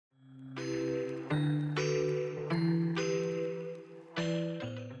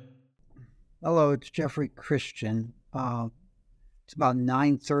Hello, it's Jeffrey Christian. It's about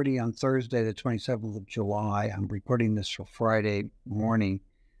 9:30 on Thursday, the 27th of July. I'm recording this for Friday morning.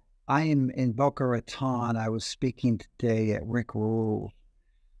 I am in Boca Raton. I was speaking today at Rick Rule's,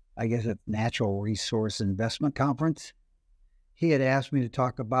 I guess it's Natural Resource Investment Conference. He had asked me to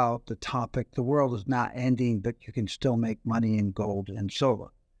talk about the topic, the world is not ending, but you can still make money in gold and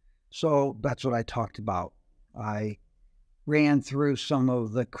silver. So that's what I talked about. I ran through some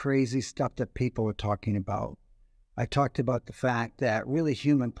of the crazy stuff that people are talking about. I talked about the fact that really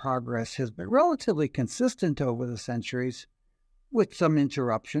human progress has been relatively consistent over the centuries with some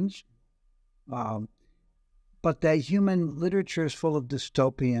interruptions, um, but that human literature is full of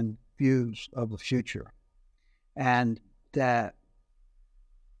dystopian views of the future, and that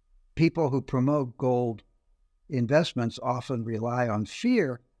people who promote gold investments often rely on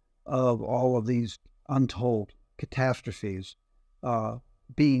fear of all of these untold catastrophes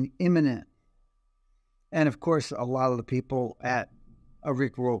being imminent. And of course, a lot of the people at a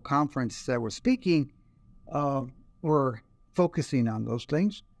Rick Rule conference that were speaking were focusing on those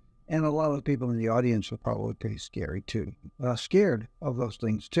things. And a lot of the people in the audience were probably pretty scary too, scared of those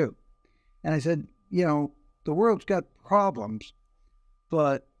things too. And I said, the world's got problems,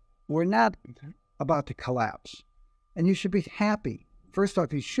 but we're not about to collapse. And you should be happy. First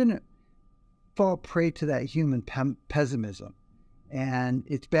off, you shouldn't fall prey to that human pessimism. And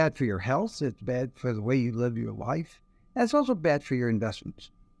it's bad for your health. It's bad for the way you live your life. And it's also bad for your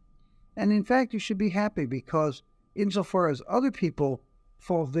investments. And in fact, you should be happy because insofar as other people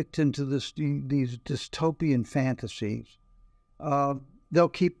fall victim to these dystopian fantasies, they'll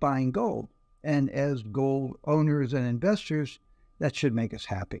keep buying gold. And as gold owners and investors, that should make us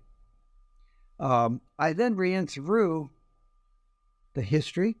happy. I then ran through the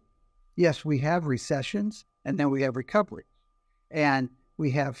history. Yes, we have recessions, and then we have recovery. And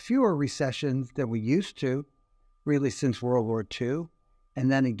we have fewer recessions than we used to, really since World War II,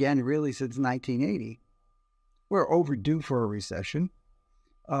 and then again, really since 1980. We're overdue for a recession,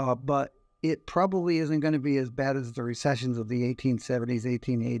 but it probably isn't going to be as bad as the recessions of the 1870s,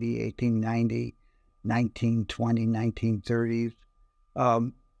 1880, 1890, 1920, 1930s,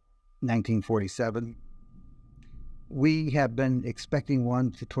 1947. We have been expecting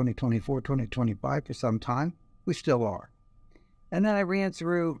one for 2024, 2025 for some time. We still are. And then I ran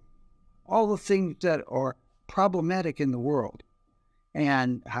through all the things that are problematic in the world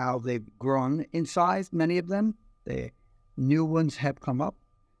and how they've grown in size, many of them. The new ones have come up.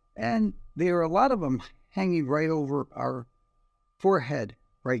 And there are a lot of them hanging right over our forehead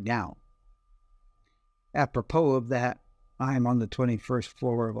right now. Apropos of that, I'm on the 21st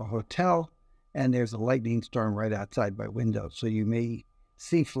floor of a hotel, and there's a lightning storm right outside my window. So you may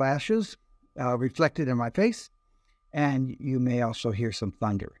see flashes reflected in my face, and you may also hear some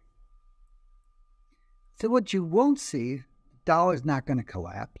thunder. So what you won't see, the dollar's not going to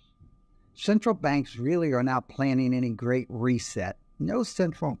collapse. Central banks really are not planning any great reset. No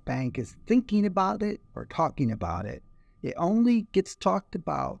central bank is thinking about it or talking about it. It only gets talked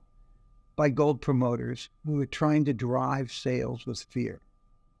about by gold promoters who are trying to drive sales with fear.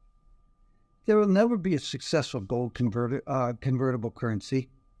 There will never be a successful gold convertible currency.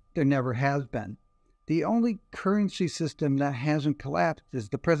 There never has been. The only currency system that hasn't collapsed is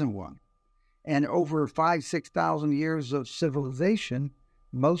the present one. And over 5,000 to 6,000 years of civilization,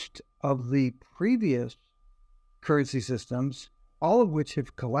 most of the previous currency systems, all of which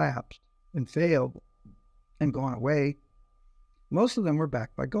have collapsed and failed and gone away, most of them were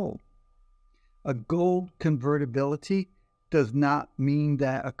backed by gold. A gold convertibility does not mean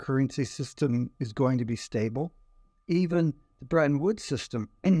that a currency system is going to be stable. Even the Bretton Woods system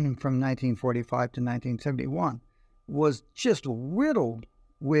from 1945 to 1971 was just riddled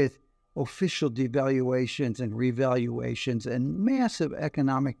with official devaluations and revaluations and massive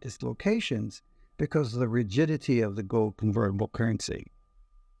economic dislocations because of the rigidity of the gold convertible currency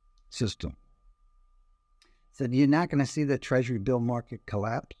system. So you're not going to see the Treasury bill market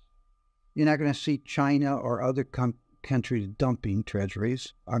collapse. You're not going to see China or other countries dumping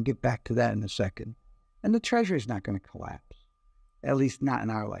treasuries. I'll get back to that in a second. And the Treasury is not going to collapse, at least not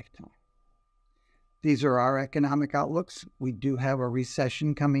in our lifetime. These are our economic outlooks. We do have a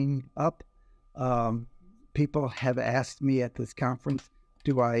recession coming up. People have asked me at this conference,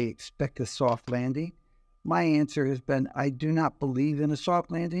 do I expect a soft landing? My answer has been, I do not believe in a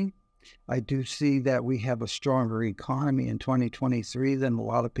soft landing. I do see that we have a stronger economy in 2023 than a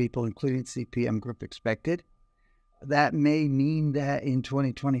lot of people, including CPM Group, expected. That may mean that in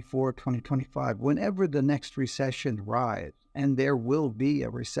 2024, 2025, whenever the next recession arrives, and there will be a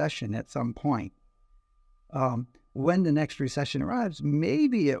recession at some point, when the next recession arrives,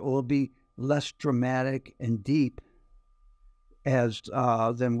 maybe it will be less dramatic and deep as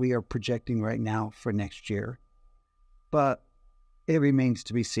than we are projecting right now for next year. But it remains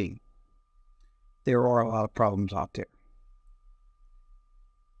to be seen. There are a lot of problems out there.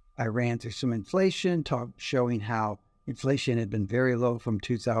 I ran through some inflation, showing how inflation had been very low from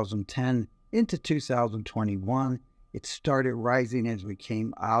 2010 into 2021. It started rising as we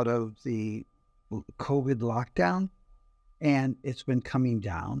came out of the COVID lockdown, and it's been coming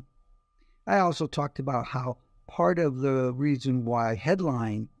down. I also talked about how part of the reason why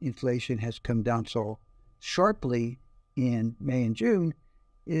headline inflation has come down so sharply in May and June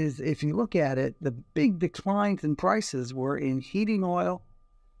is, if you look at it, the big declines in prices were in heating oil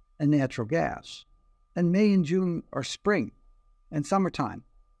and natural gas. And May and June are spring and summertime.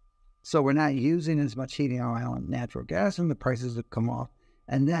 So we're not using as much heating oil and natural gas, and the prices have come off.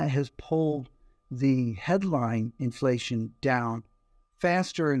 And that has pulled the headline inflation down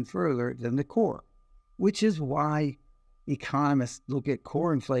faster and further than the core, which is why economists look at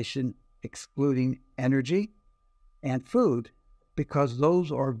core inflation excluding energy and food, because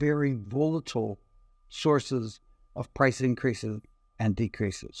those are very volatile sources of price increases and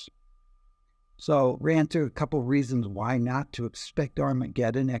decreases. So ran through a couple of reasons why not to expect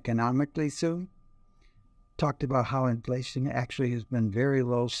Armageddon economically soon. Talked about how inflation actually has been very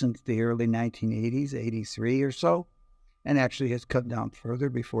low since the early 1980s, 83 or so, and actually has come down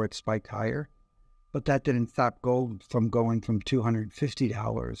further before it spiked higher. But that didn't stop gold from going from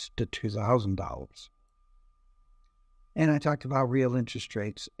 $250 to $2,000. And I talked about real interest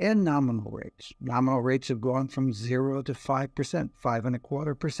rates and nominal rates. Nominal rates have gone from 0 to 5%,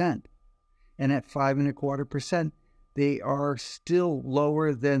 5.25%. And at 5.25%, they are still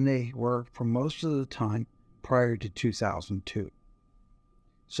lower than they were for most of the time prior to 2002.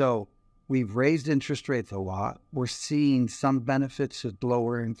 So we've raised interest rates a lot. We're seeing some benefits of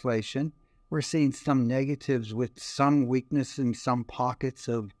lower inflation. We're seeing some negatives with some weakness in some pockets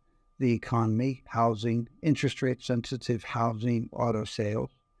of the economy, housing, interest rate sensitive housing, auto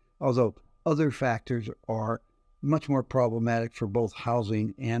sales, although other factors are much more problematic for both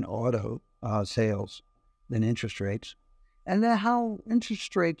housing and auto sales than interest rates. And then how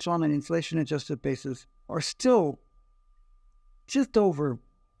interest rates on an inflation adjusted basis are still just over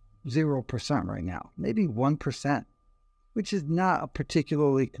 0% right now, maybe 1%, which is not a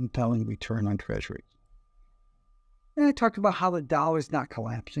particularly compelling return on treasuries. And I talked about how the dollar is not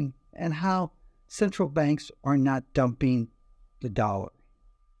collapsing and how central banks are not dumping the dollar.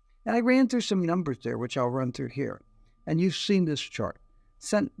 And I ran through some numbers there, which I'll run through here. And you've seen this chart.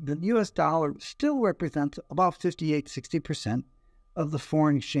 The US dollar still represents about 58-60% of the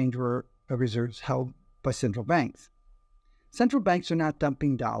foreign exchange reserves held by central banks. Central banks are not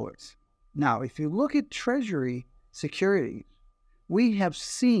dumping dollars. Now, if you look at Treasury securities, we have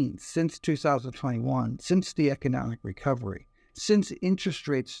seen since 2021, since the economic recovery, since interest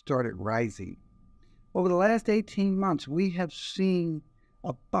rates started rising, over the last 18 months, we have seen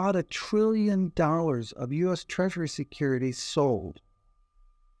about $1 trillion of U.S. Treasury securities sold.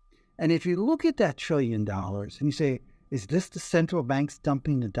 And if you look at that $1 trillion and you say, is this the central banks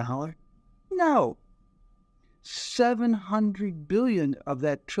dumping the dollar? No. 700 billion of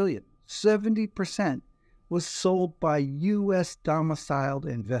that trillion, 70%, was sold by U.S. domiciled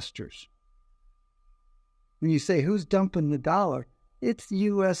investors. When you say who's dumping the dollar, it's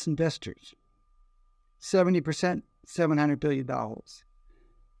U.S. investors. 70%, $700 billion.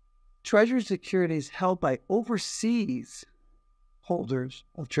 Treasury securities held by overseas holders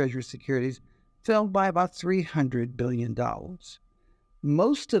of Treasury securities fell by about $300 billion.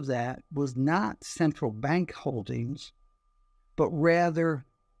 Most of that was not central bank holdings, but rather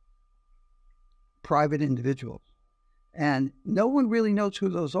private individuals. And no one really knows who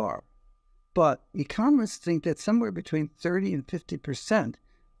those are. But economists think that somewhere between 30 and 50%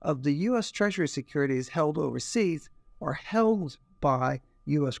 of the U.S. Treasury securities held overseas are held by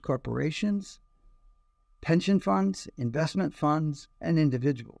U.S. corporations, pension funds, investment funds, and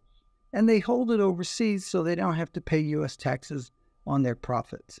individuals. And they hold it overseas so they don't have to pay U.S. taxes on their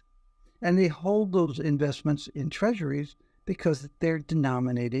profits. And they hold those investments in treasuries because they're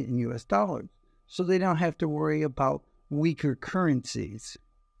denominated in U.S. dollars. So they don't have to worry about weaker currencies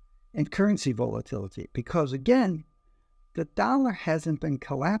and currency volatility. Because again, the dollar hasn't been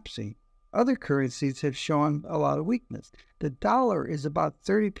collapsing. Other currencies have shown a lot of weakness. The dollar is about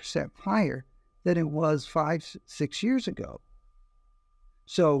 30% higher than it was 5-6 years ago.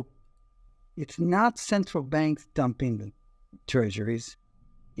 So it's not central banks dumping the treasuries,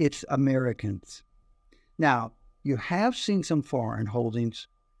 it's Americans. Now, you have seen some foreign holdings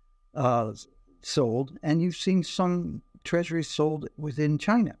sold, and you've seen some treasuries sold within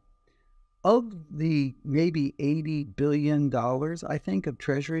China. Of the maybe $80 billion, I think, of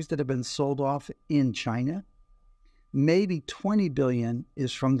treasuries that have been sold off in China, maybe 20 billion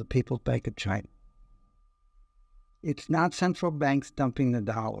is from the People's Bank of China. It's not central banks dumping the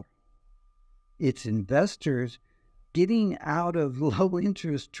dollar. It's investors getting out of low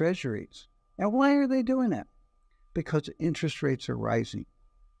interest treasuries. And why are they doing that? Because interest rates are rising.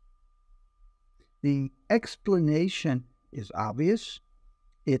 The explanation is obvious.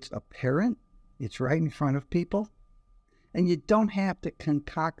 It's apparent. It's right in front of people. And you don't have to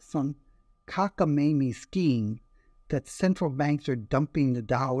concoct some cockamamie scheme that central banks are dumping the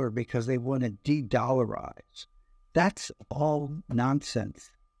dollar because they want to de-dollarize. That's all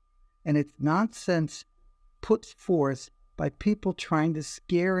nonsense. And it's nonsense put forth by people trying to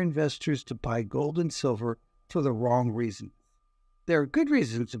scare investors to buy gold and silver for the wrong reasons. There are good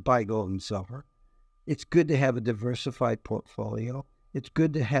reasons to buy gold and silver. It's good to have a diversified portfolio. It's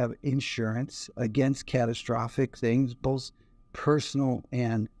good to have insurance against catastrophic things, both personal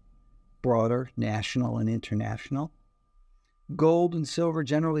and broader, national and international. Gold and silver,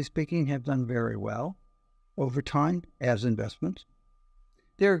 generally speaking, have done very well over time as investments.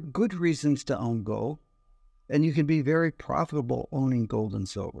 There are good reasons to own gold, and you can be very profitable owning gold and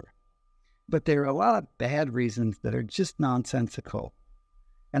silver. But there are a lot of bad reasons that are just nonsensical.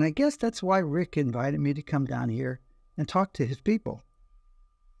 And I guess that's why Rick invited me to come down here and talk to his people.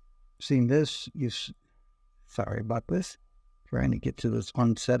 Seeing this, sorry about this, trying to get to this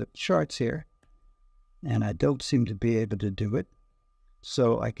one set of charts here, and I don't seem to be able to do it,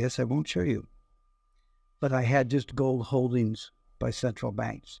 so I guess I won't show you. But I had just gold holdings by central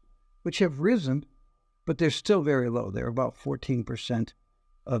banks, which have risen, but they're still very low. They're about 14%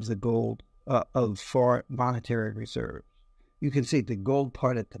 of the gold of foreign monetary reserves. You can see the gold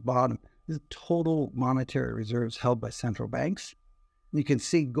part at the bottom is total monetary reserves held by central banks. You can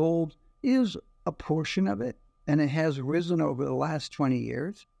see gold is a portion of it, and it has risen over the last 20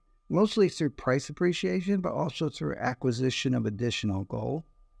 years, mostly through price appreciation, but also through acquisition of additional gold.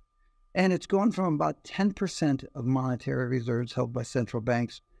 And it's gone from about 10% of monetary reserves held by central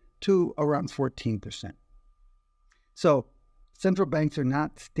banks to around 14%. So central banks are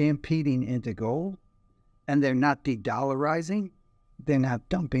not stampeding into gold, and they're not de-dollarizing. They're not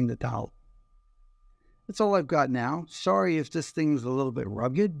dumping the dollar. That's all I've got now. Sorry if this thing's a little bit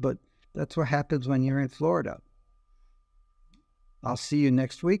rugged, but that's what happens when you're in Florida. I'll see you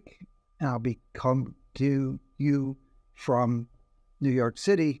next week, and I'll be coming to you from New York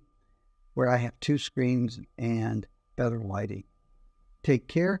City, where I have 2 screens and better lighting. Take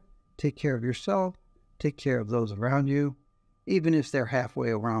care. Take care of yourself. Take care of those around you, even if they're halfway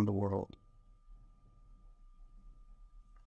around the world.